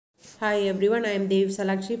Hi everyone, I am Dev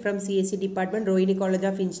Salakshi from CSE Department, Rohini College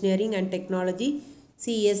of Engineering and Technology,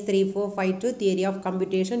 CES 3452, Theory of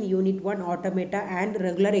Computation, Unit 1, Automata and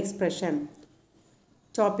Regular Expression.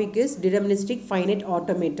 Topic is Deterministic Finite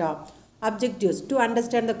Automata. Objectives: to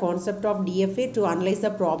understand the concept of DFA, to analyze the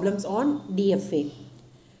problems on DFA.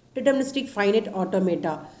 Deterministic Finite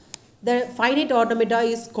Automata. The finite automata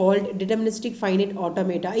is called deterministic finite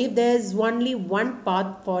automata if there is only one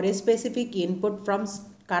path for a specific input from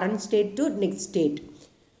current state to next state.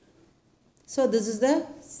 So this is the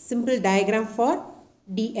simple diagram for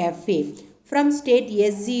DFA. From state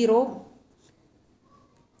S0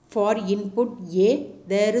 for input A,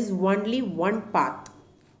 there is only one path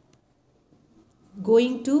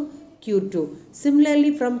going to Q2.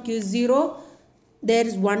 Similarly, from Q0, there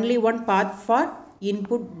is only one path for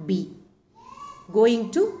input B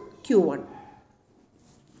going to Q1.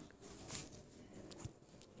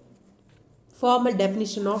 Formal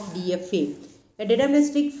definition of DFA. A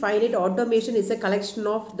deterministic finite automation is a collection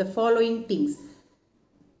of the following things.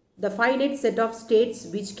 The finite set of states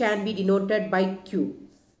which can be denoted by Q.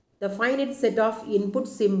 The finite set of input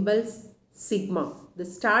symbols sigma. The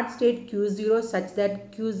start state Q0 such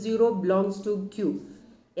that Q0 belongs to Q.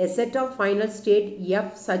 A set of final state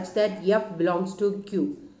F such that F belongs to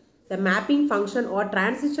Q. The mapping function or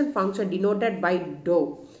transition function denoted by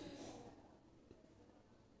dou.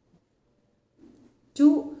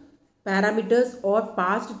 Two parameters are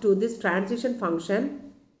passed to this transition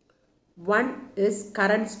function. One is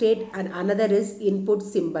current state and another is input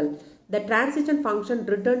symbol. The transition function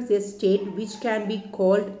returns a state which can be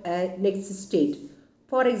called a next state.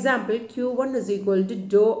 For example, Q1 is equal to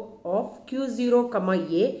dou of Q0,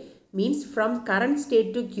 A means from current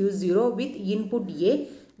state to Q0 with input A.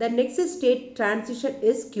 The next state transition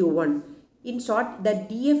is Q1. In short, the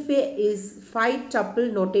DFA is 5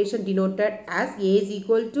 tuple notation denoted as A is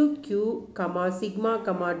equal to Q, sigma,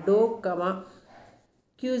 dou,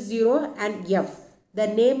 Q0 and F. The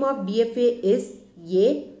name of DFA is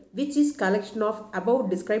A, which is collection of above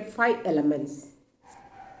described 5 elements.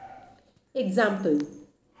 Example: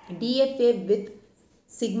 DFA with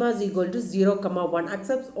sigma is equal to 0, 1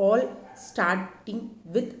 accepts all starting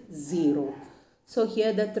with 0. So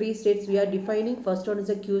here the three states we are defining. First one is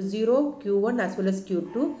a Q0, Q1 as well as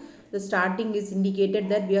Q2. The starting is indicated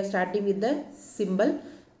that we are starting with the symbol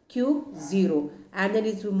Q0, and then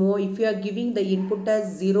it will move. If you are giving the input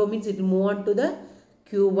as 0 means it will move on to the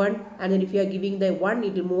Q1, and then if you are giving the 1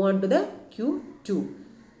 it will move on to the Q2.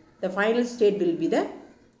 The final state will be the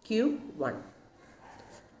Q1.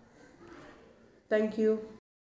 Thank you.